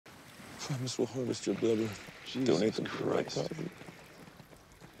Promise we'll harvest your blood and donate them to the right cause.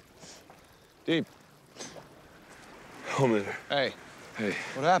 Deep. Homelander. Hey. Hey.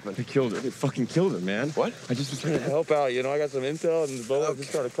 What happened? They killed her. They fucking killed her, man. What? I just was trying to help out, you know? I got some intel, and the bullet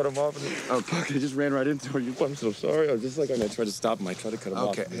just tried to cut him off. And oh, fuck, I just ran right into her. I'm so sorry. I was just like, I tried to stop him. I tried to cut him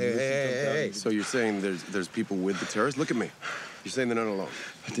off. Okay, hey. So you're saying there's people with the terrorists? Look at me. You're saying they're not alone?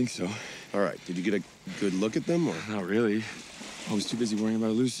 I think so. All right. Did you get a good look at them, or? Not really. I was too busy worrying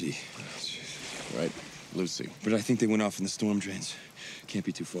about Lucy. Right, Lucy. But I think they went off in the storm drains. Can't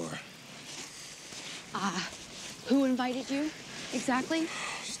be too far. Who invited you exactly?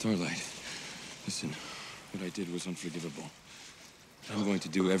 Starlight. Listen, what I did was unforgivable. I'm going to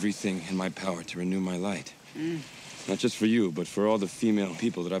do everything in my power to renew my light. Not just for you, but for all the female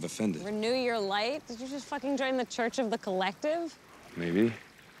people that I've offended. Renew your light? Did you just fucking join the Church of the Collective? Maybe.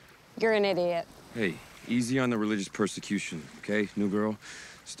 You're an idiot. Hey, easy on the religious persecution, okay? New girl,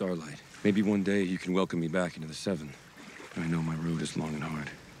 Starlight. Maybe one day you can welcome me back into the Seven. I know my road is long and hard.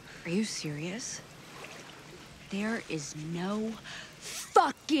 Are you serious? There is no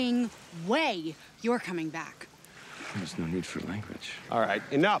fucking way you're coming back. There's no need for language. All right,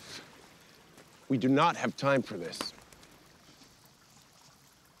 enough. We do not have time for this.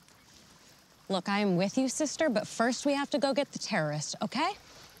 Look, I am with you, sister, but first we have to go get the terrorist, okay?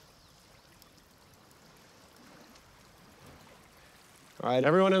 All right,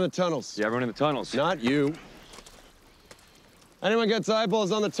 everyone in the tunnels. Yeah, everyone in the tunnels. Not you. Anyone gets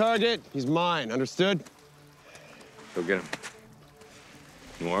eyeballs on the target, he's mine, understood? Go get him.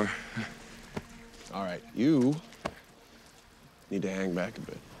 More? All right, you need to hang back a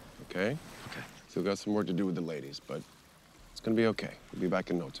bit, okay? Okay. Still got some work to do with the ladies, but it's gonna be okay. We'll be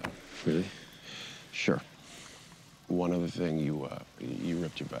back in no time. Really? Sure. One other thing, you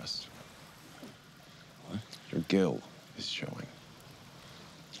ripped your vest. What? Your gill is showing.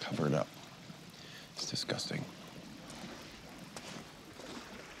 Cover it up. It's disgusting.